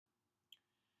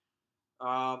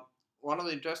Uh, One of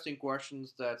the interesting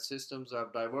questions that systems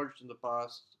have diverged in the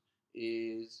past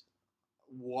is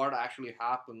what actually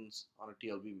happens on a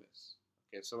TLB miss.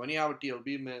 Okay, so when you have a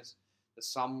TLB miss,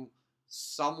 there's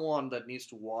someone that needs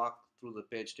to walk through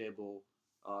the page table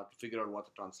to figure out what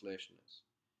the translation is.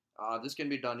 This can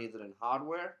be done either in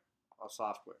hardware or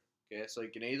software. Okay, so you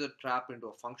can either trap into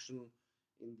a function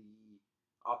in the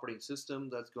operating system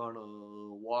that's going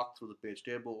to walk through the page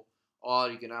table, or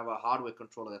you can have a hardware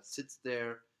controller that sits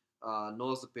there,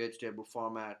 knows the page table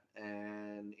format,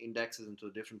 and indexes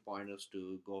into different pointers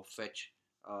to go fetch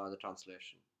the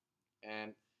translation.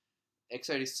 And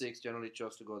x86 generally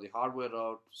chose to go the hardware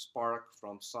route. Spark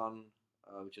from Sun,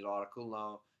 which is Oracle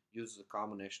now, uses a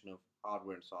combination of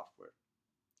hardware and software.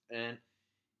 And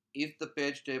if the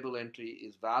page table entry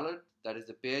is valid, that is,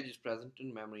 the page is present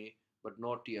in memory but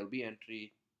no TLB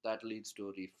entry, that leads to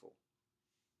a refill.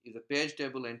 If the page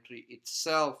table entry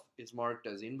itself is marked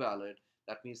as invalid,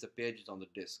 that means the page is on the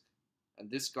disk. And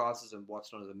this causes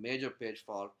what's known as a major page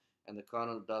fault, and the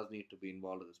kernel does need to be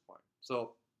involved at this point.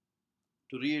 So,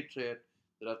 to reiterate,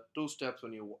 there are two steps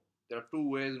there are two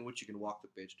ways in which you can walk the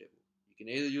page table. You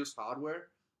can either use hardware or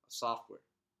software.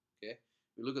 Okay,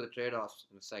 we look at the trade-offs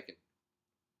in a second.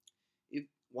 If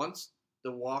once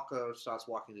the walker starts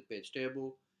walking the page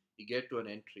table, you get to an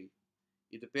entry.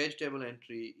 If the page table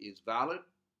entry is valid,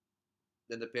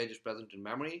 then the page is present in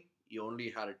memory. You only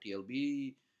had a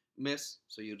TLB miss,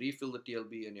 so you refill the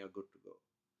TLB and you're good to go.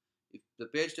 If the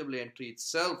page table entry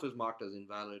itself is marked as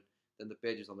invalid, then the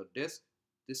page is on the disk.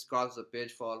 This causes a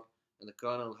page fault, and the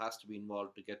kernel has to be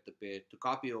involved to get the page to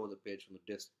copy over the page from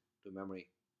the disk to memory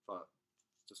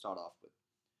to start off with.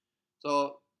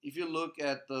 So if you look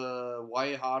at the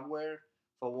Y hardware,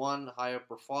 for one, higher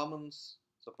performance.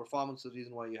 So performance is the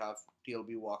reason why you have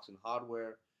TLB walks in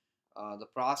hardware. The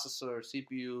processor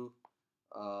CPU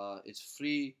is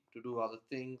free to do other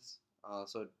things.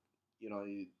 So you know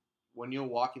when you're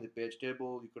walking the page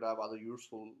table, you could have other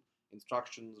useful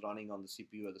instructions running on the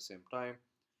CPU at the same time.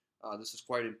 This is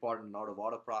quite important in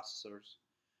out-of-order processors.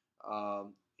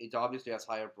 It obviously has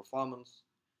higher performance,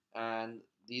 and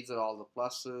these are all the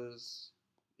pluses.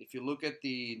 If you look at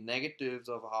the negatives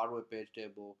of a hardware page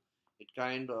table, it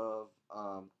kind of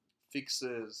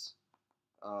fixes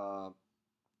uh,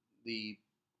 the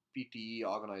PTE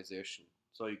organization.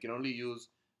 So you can only use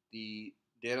the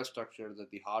data structure that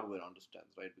the hardware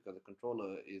understands, right? Because the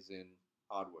controller is in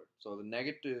hardware. So the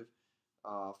negative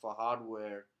for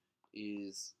hardware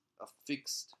is a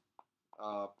fixed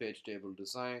page table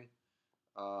design,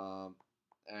 um,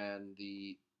 and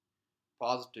the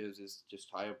positives is just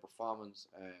higher performance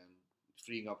and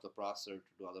freeing up the processor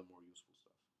to do other more useful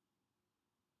stuff.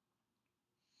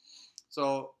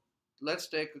 So let's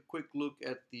take a quick look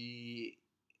at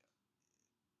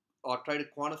or try to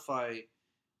quantify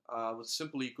with a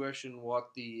simple equation what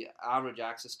the average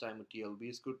access time of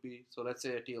TLBs could be. So let's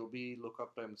say a TLB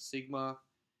lookup time is sigma,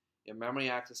 your memory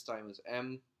access time is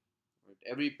m. Right?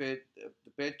 Every page,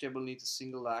 the page table needs a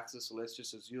single access, so let's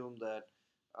just assume that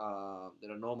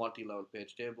there are no multi-level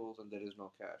page tables and there is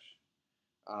no cache.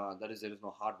 That is, there is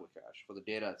no hardware cache for the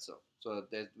data itself. So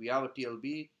we have a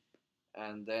TLB,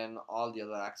 and then all the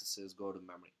other accesses go to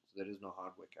memory. So there is no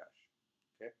hardware cache.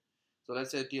 Okay. So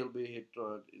let's say TLB hit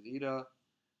is eta,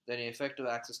 then the effective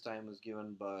access time is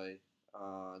given by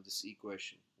this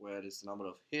equation, where it's the number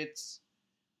of hits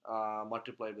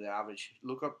multiplied by the average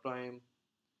lookup time,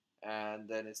 and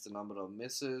then it's the number of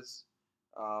misses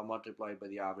multiplied by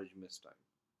the average miss time.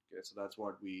 Okay, so that's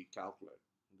what we calculate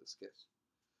in this case.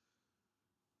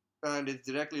 And it's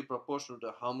directly proportional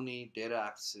to how many data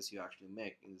accesses you actually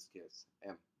make, in this case,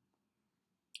 m.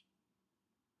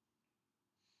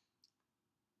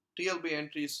 TLB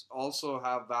entries also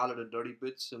have valid and dirty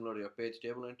bits similar to your page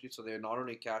table entries, so they not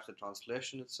only cache the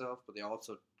translation itself, but they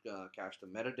also cache the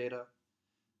metadata.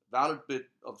 Valid bit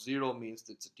of 0 means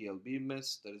it's a TLB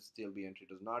miss, that is, TLB entry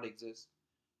does not exist.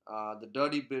 The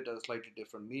dirty bit has a slightly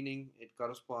different meaning. It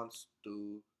corresponds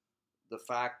to the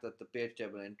fact that the page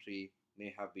table entry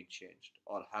may have been changed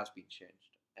or has been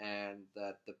changed, and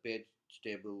that the page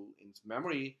table in its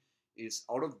memory is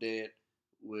out of date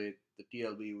with the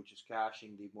TLB, which is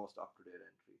caching the most up-to-date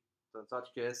entry. So in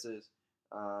such cases,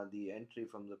 the entry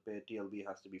from the TLB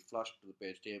has to be flushed to the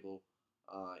page table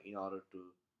in order to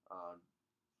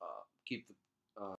keep